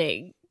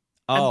building.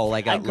 Oh,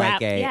 like a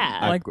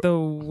yeah. Like the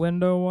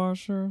window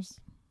washers.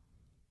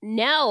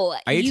 No,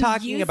 Are you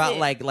talking use about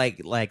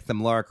it- like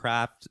some Laura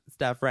Croft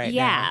stuff right now?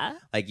 Yeah.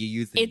 Like you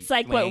use it It's to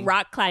like what swing?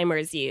 rock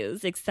climbers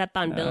use, except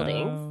on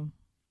buildings. Oh.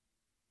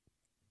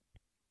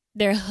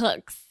 They're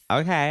hooks.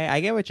 Okay, I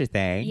get what you're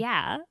saying.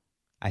 Yeah,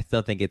 I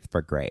still think it's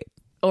for grapes.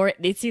 or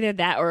it's either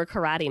that or a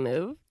karate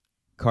move.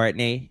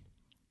 Courtney,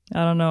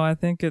 I don't know. I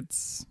think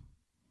it's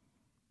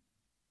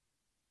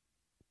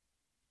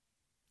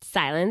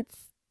Silence.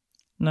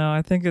 no.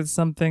 I think it's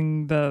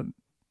something that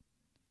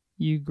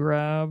you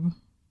grab.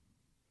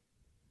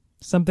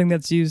 Something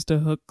that's used to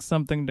hook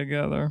something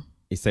together.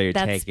 so you're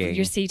That's taking.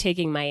 you're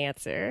taking my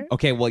answer.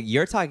 Okay, well,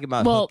 you're talking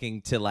about Well-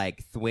 hooking to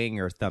like swing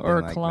or something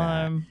Or like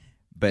climb. that.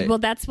 But Well,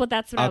 that's what I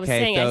was Okay,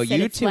 saying. so I said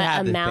you it's two what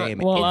have the amount. same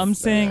Well, I'm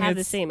answer. saying have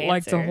the it's same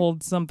like to answer.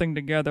 hold something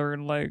together,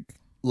 like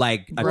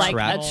like a like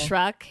truck a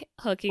truck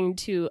hooking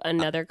to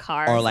another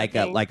car, or like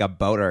something. a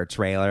boat or a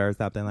trailer or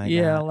something like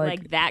yeah, that.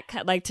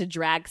 like like to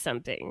drag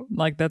something.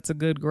 that's a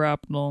good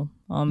grapnel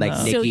on Like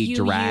that. Nick- So Nikki you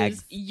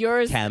drags use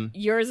yours. Kim.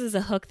 Yours is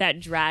a hook that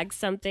drags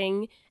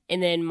something,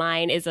 and then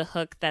mine is a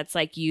hook that's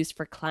like used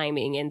for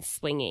climbing and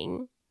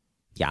swinging.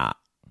 Yeah.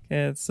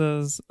 Okay, it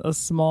says a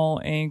small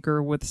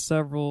anchor with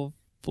several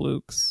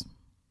flukes.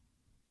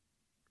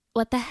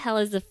 What the hell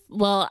is a?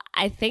 Well,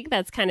 I think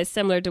that's kind of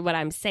similar to what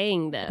I'm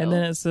saying though. And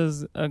then it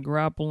says a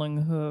grappling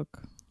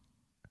hook.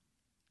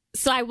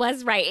 So I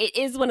was right. It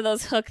is one of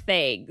those hook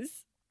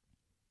things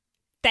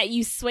that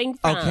you swing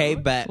from. Okay,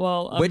 but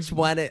Well, which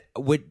one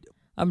would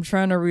I'm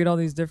trying to read all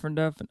these different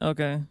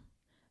Okay.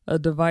 A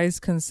device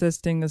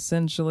consisting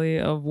essentially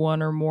of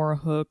one or more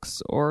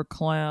hooks or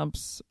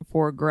clamps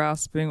for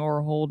grasping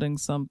or holding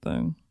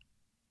something.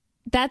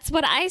 That's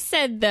what I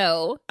said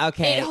though.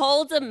 Okay. It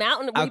holds a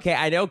mountain. Okay,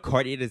 I know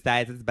Courtney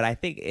decides this, but I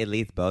think at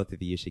least both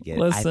of you should get.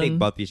 I Listen. think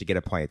both of you should get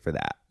a point for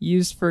that.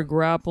 Used for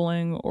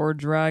grappling or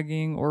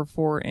dragging or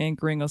for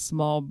anchoring a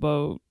small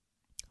boat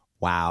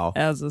Wow,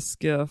 as a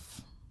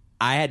skiff.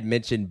 I had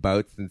mentioned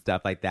boats and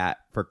stuff like that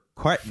for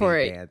Courtney's For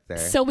answer.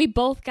 So we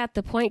both got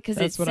the point because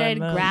it That's what I said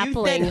meant.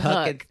 grappling you said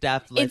hook and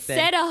stuff. It Listen,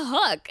 said a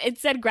hook. It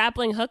said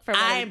grappling hook for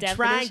one I'm of the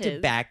trying to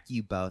definitions. back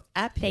you both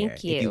up here. Thank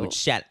If you you. would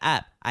shut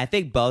up, I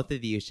think both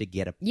of you should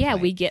get a point. Yeah,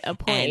 we get a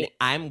point. And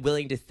I'm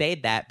willing to say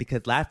that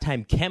because last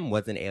time Kim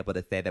wasn't able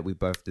to say that we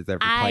both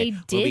deserved a I point.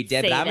 Well, we did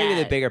did, say but I'm gonna be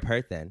the that. bigger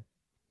person.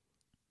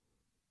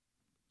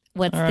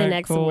 What's All the right,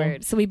 next cool.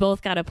 word? So we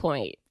both got a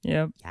point.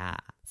 Yep. Yeah.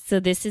 So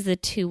this is a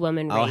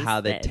 2-woman race. Oh,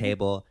 how the then.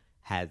 table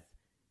has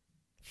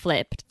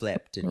flipped.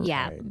 flipped and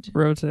Yeah. turned.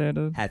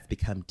 Rotated. Has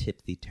become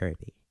tipsy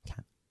turvy.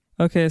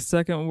 Okay,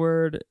 second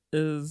word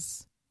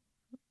is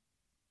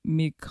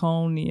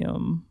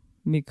meconium.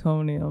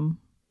 Meconium.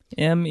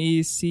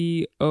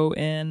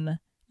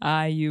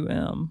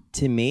 MECONIUM.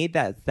 To me,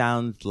 that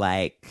sounds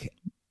like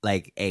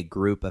a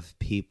group of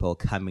people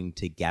coming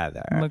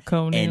together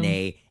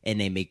Meconium.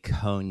 in a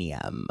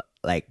meconium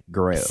like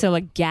group. So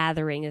a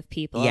gathering of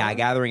people. Yeah, a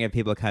gathering of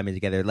people coming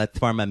together. Let's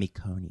form a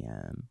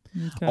meconium.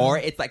 Okay. Or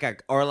it's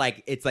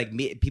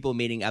people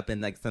meeting up in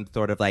like some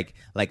sort of like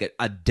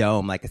a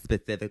dome, like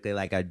specifically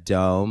like a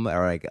dome,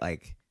 or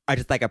like or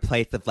just like a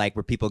place of like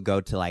where people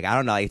go to like I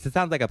don't know. It just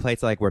sounds like a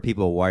place like where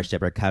people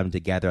worship or come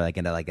together like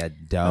into like a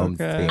dome.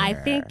 Okay. sphere. I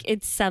think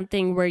it's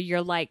something where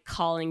you're like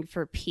calling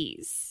for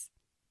peace.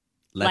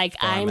 Let's like,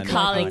 form I'm a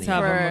calling Let's meconium.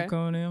 have for-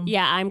 a meconium.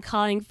 Yeah, I'm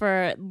calling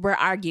for. We're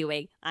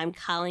arguing. I'm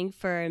calling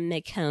for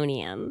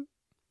meconium.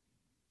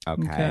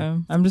 Okay.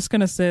 I'm just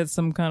gonna say it's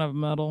some kind of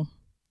metal.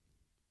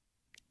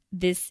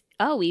 This.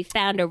 Oh, we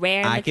found a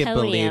rare I can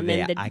believe meconium in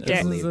it. the I can This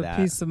dirt. believe is a that.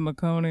 piece of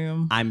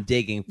meconium. I'm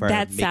digging for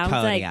That sounds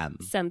like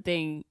meconium.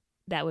 something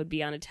that would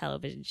be on a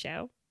television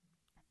show.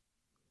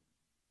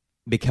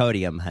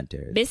 Meconium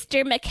hunters.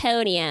 Mr.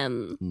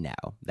 Meconium. No,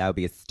 that would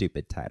be a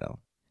stupid title.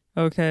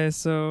 Okay,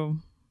 so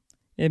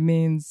it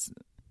means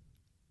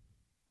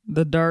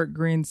the dark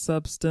green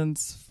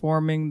substance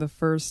forming the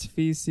first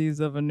feces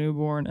of a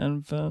newborn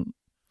infant.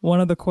 One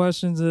of the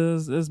questions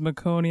is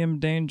meconium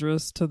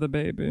dangerous to the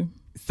baby?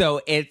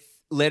 So it's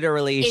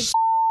literally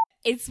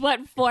It's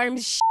what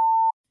forms.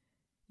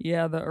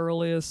 Yeah, the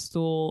earliest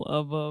stool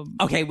of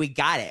a. Okay, we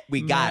got it.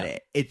 We got Yeah.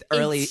 it. It's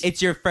early.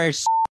 It's your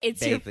first.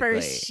 It's your Basically.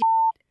 first.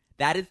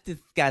 That is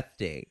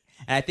disgusting.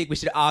 And I think we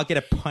should all get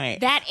a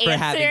point That for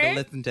having to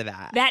answer- listen to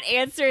that. That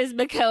answer is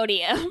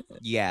meconium.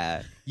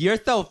 Yeah. You're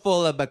so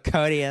full of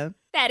meconium.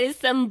 That is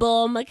some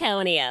bull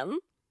meconium.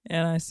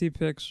 And I see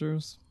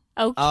pictures.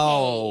 Okay.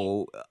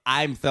 Oh,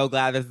 I'm so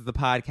glad this is a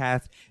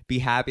podcast. Be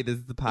happy this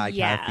is a podcast.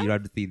 Yeah. So you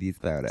don't have to see these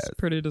photos. It's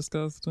pretty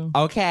disgusting.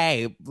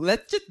 Okay,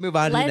 let's just move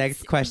on to the Let's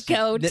next question.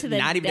 go to the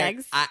Not even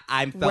next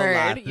I'm so word.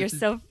 lost. You're This is-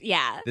 so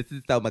yeah. This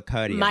is so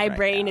meconium. My right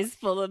brain now. is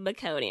full of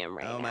meconium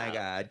right now. Oh my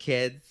god,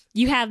 kids.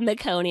 You have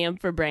meconium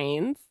for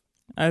brains.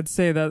 I'd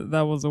say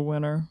that was a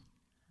winner,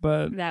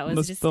 but That was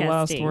the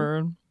last disgusting.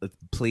 word. Let's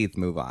please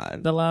move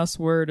on. The last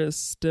word is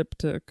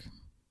styptic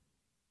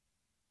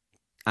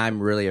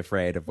I'm really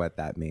afraid of what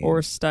that means.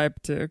 or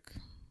styptic.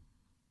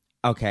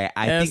 Okay,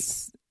 I think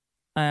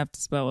I have to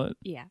spell it.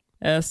 Yeah.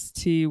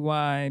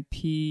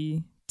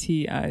 STYPTIC.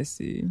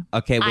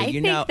 okay, well I you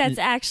think know that's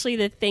actually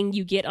the thing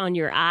you get on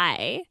your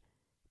eye,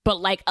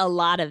 but like a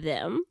lot of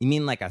them. you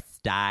mean like a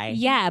sty?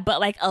 Yeah, but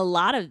like a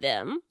lot of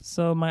them.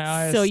 So my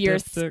eye is So your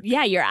styptic.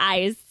 your eye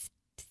is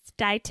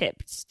styptic.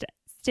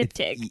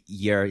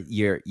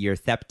 You're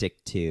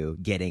septic to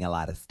getting a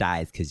lot of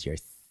styes because you're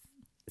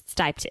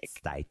Styptic.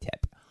 sty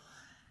tip.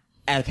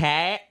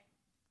 Okay.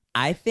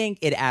 I think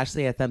it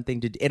actually has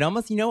something to do. It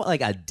almost,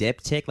 like a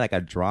diptych, like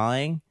a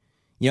drawing.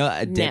 You know,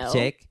 a No.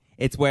 diptych?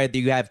 It's where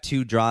you have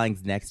two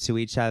drawings next to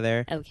each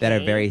other that are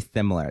Okay. very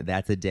similar.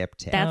 That's a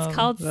diptych. That's Oh,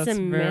 called that's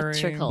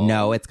symmetrical.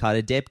 No, it's called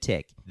a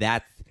diptych.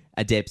 That's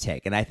a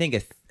diptych. And I think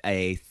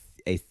a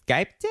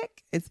Skype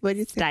tick is what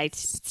you say.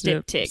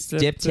 Styptic.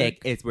 Diptych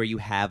is where you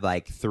have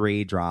like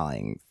three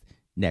drawings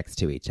next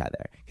to each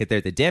other. Because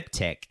there's a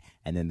diptych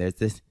and then there's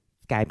this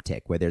Skype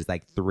tick where there's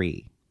like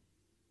three.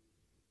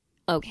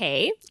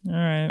 Okay. All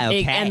right.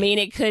 Okay. I mean,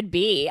 it could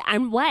be.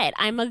 I'm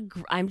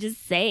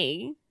just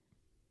saying.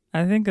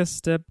 I think a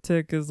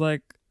styptic is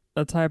like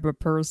a type of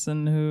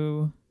person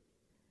who,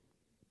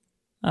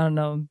 I don't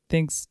know,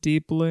 thinks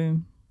deeply,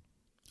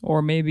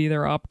 or maybe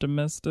they're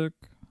optimistic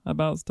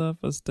about stuff.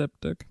 A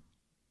styptic.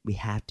 We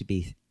have to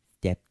be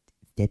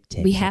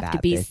styptic. We have to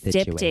about be this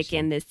styptic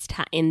situation.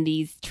 in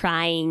these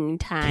trying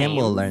times. Kim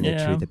will learn the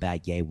Yeah. truth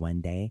about yay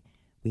one day.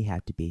 We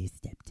have to be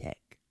styptic.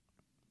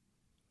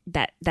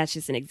 That's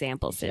just an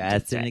example sentence.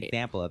 That's an right?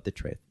 example of the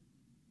truth.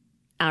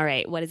 All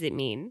right. What does it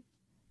mean?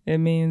 It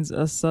means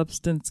a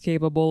substance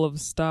capable of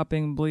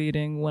stopping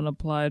bleeding when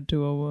applied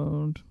to a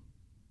wound.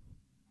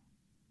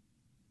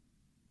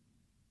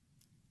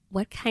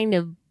 What kind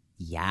of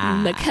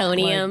Yeah.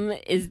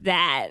 meconium is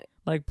that?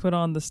 Like put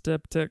on the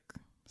styptic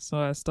so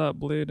I stop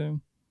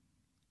bleeding.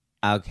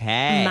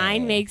 Okay.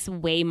 Mine makes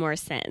way more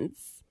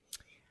sense.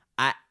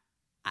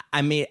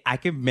 I mean, I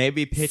could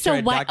maybe picture So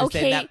a what- doctor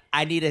saying okay. that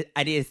I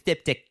need a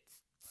styptic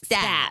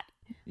Stat.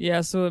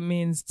 Yeah, so it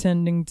means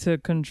tending to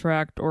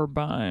contract or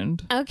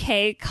bind.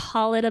 Okay,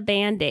 call it a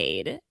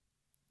Band-Aid.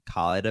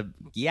 Call it a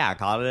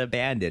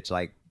bandage.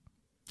 Like,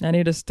 I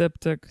need a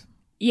styptic.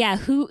 Yeah,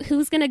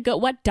 who's gonna go?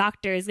 What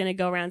doctor is gonna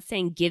go around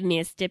saying "Give me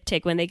a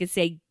styptic" when they could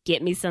say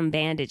 "Get me some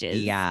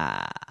bandages"?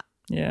 yeah.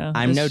 Yeah.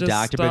 I'm it's no just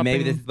doctor, but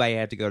maybe this stopping- is why you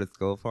have to go to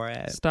school for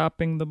it.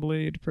 stopping the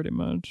bleed, pretty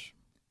much.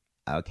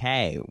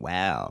 Okay,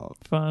 well,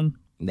 Fun.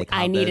 they call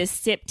I need a this-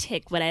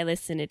 styptic when I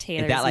listen to Is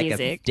Taylor's that like a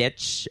music.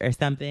 stitch or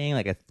something?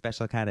 Like a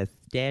special kind of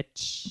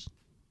stitch?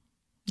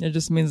 It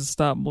just means to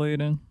stop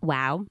bleeding.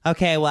 Wow.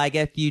 Okay, well, I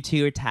guess you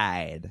two are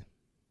tied.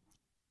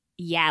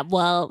 Yeah.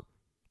 Well,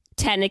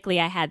 technically,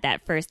 I had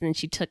that first, and then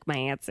she took my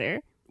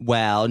answer.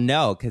 Well,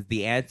 no, because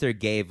the answer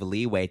gave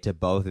leeway to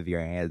both of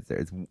your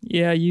answers.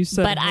 Yeah, you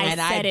said. But I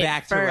and I said it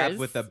backed her up first.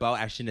 with the both.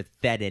 I shouldn't have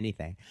said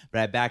anything, but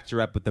I backed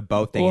her up with the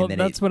both thing. well, and then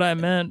that's what I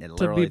meant it to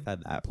literally be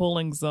said that.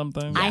 pulling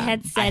something. I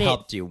had said I it.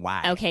 helped you.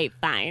 Why? Okay,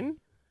 fine.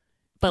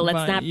 But let's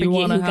Fine. not You forget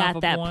wanna who have got a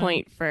that point?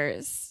 point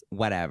first.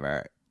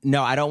 Whatever.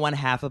 No, I don't want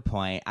half a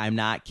point. I'm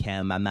not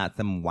Kim. I'm not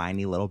some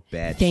whiny little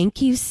bitch.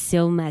 Thank you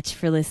so much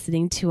for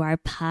listening to our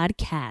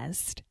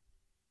podcast.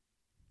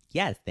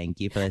 Yes, thank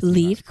you for listening.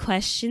 Leave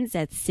questions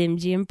at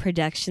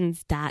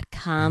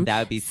simjianproductions.com That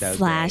would be so //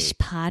 great.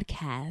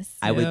 podcast.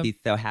 I would Yep. be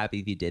so happy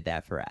if you did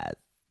that for us.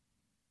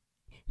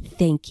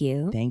 Thank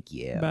you. Thank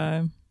you.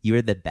 Bye. You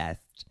are the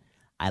best.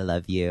 I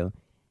love you.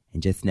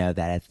 And just know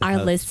that as the Our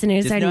host,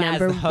 listeners just are know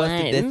number as the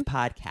host of this one.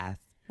 podcast,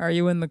 Are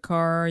you in the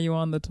car? Are you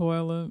on the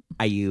toilet?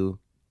 are you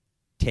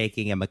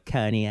taking a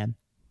meconium?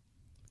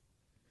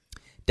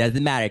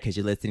 Doesn't matter because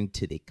you're listening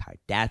to the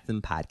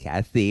Kardashian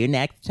podcast. See you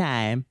next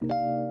time.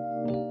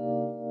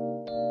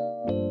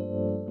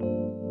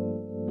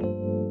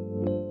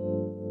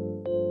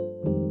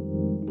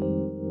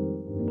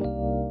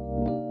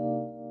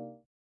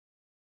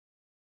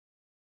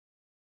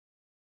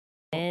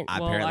 And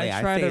Well, Apparently, I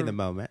I try stay to- in the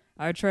moment.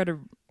 I try to.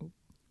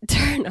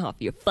 turn off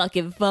your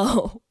fucking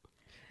phone.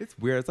 It's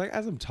weird. It's like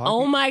as I'm talking.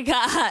 Oh my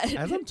God.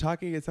 As I'm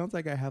talking, it sounds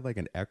like I have like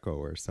an echo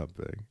or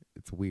something.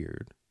 It's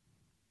weird.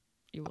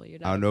 Well, you're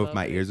I don't know if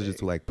my ears are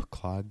just like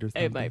clogged or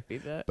something. It might be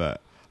that.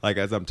 But Like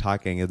as I'm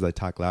talking, as I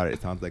talk louder,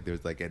 it sounds like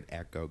there's like an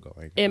echo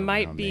going. It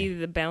might around be me.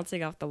 the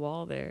bouncing off the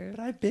wall there.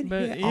 But I've been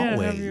But here yeah,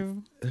 always. have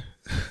you?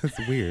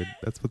 That's weird.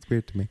 That's what's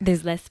weird to me.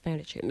 There's less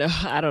furniture. No,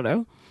 I don't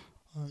know.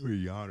 I'm a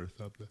yawn or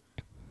something.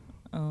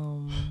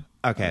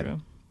 Okay. Okay.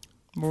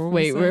 What were we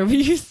Wait, saying? where were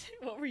you?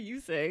 What were you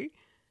saying?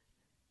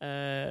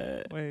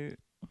 Wait,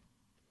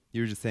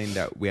 You were just saying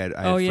that I had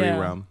Oh, free yeah.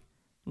 roam.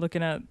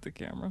 looking at the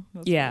camera.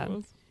 That's Yeah. what it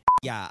was.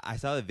 Yeah, I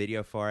saw the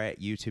video for it.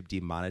 YouTube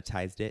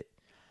demonetized it.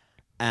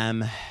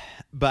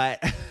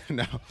 But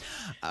no.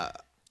 I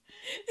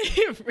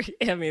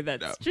mean,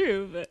 that's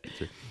true, but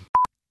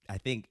I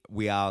think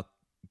we all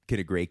could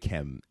agree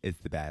Kim is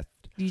the best.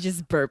 you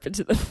just burp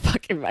into the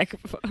fucking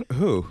microphone.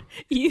 Who?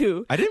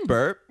 You. I didn't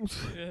burp.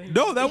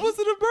 No, that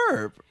wasn't a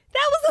burp.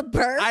 That was a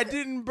burp. I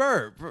didn't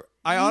burp.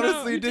 I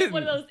honestly You did didn't.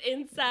 one of those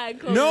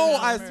inside. No,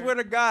 I swear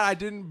to God, I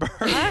didn't burp.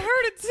 I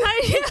heard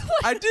it.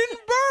 I didn't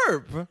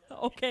burp.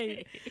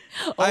 Okay.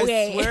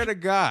 I swear to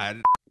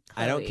God.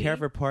 I don't Chloe. care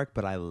for pork,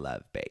 but I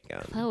love bacon.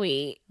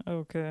 Chloe,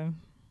 Okay.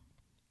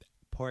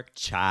 Pork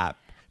chop.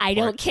 I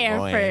don't Pork care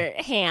loin.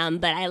 for ham,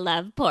 but I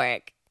love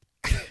pork.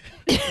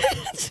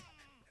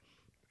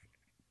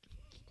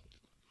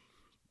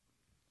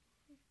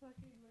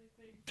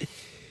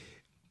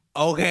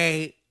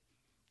 Okay.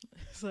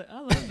 It's like, I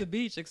love the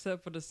beach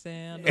except for the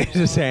sand.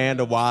 Just hand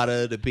the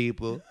water to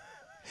people.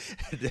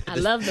 I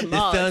love them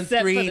all, except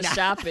for the sunscreen.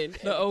 shopping.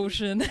 The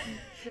ocean.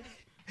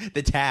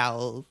 The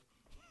towels.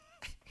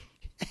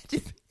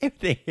 Just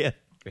everything else.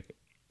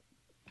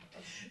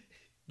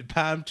 The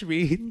palm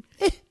trees.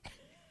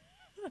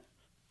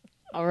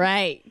 All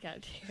right.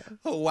 Goddamn.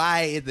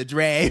 Hawaii is a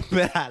drag,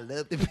 but I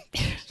love the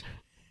beach.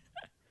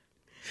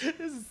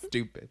 This is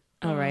stupid.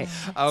 All right.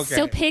 Okay.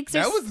 So pigs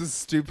are That was the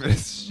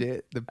stupidest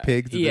shit. The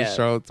pigs in yeah. the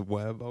Charlotte's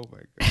Web. Oh my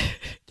God.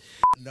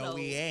 No,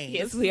 we ain't.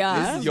 Yes, we are.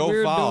 This is your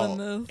We're fault.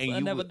 doing this. And I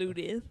you never would- do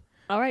this.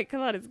 All right,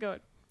 come on, it's going.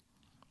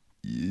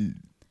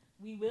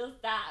 We will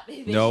stop.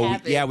 If it No,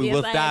 happens. yeah, we Yes,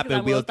 will I am, stop 'cause I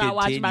and will we'll start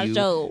watching my continue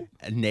show.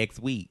 next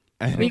week.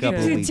 In We a can couple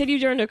of weeks. continue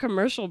during the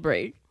commercial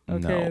break.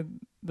 Okay, No.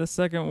 the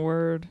second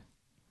word.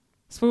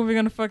 So we're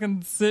gonna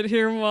fucking sit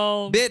here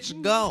while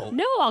Bitch, go.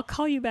 No, I'll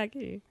call you back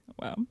in.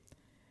 wow.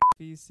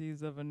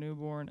 Feces of a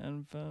newborn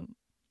infant.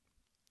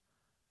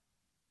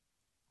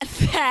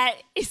 That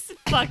is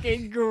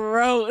fucking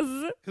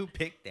gross. Who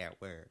picked that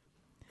word?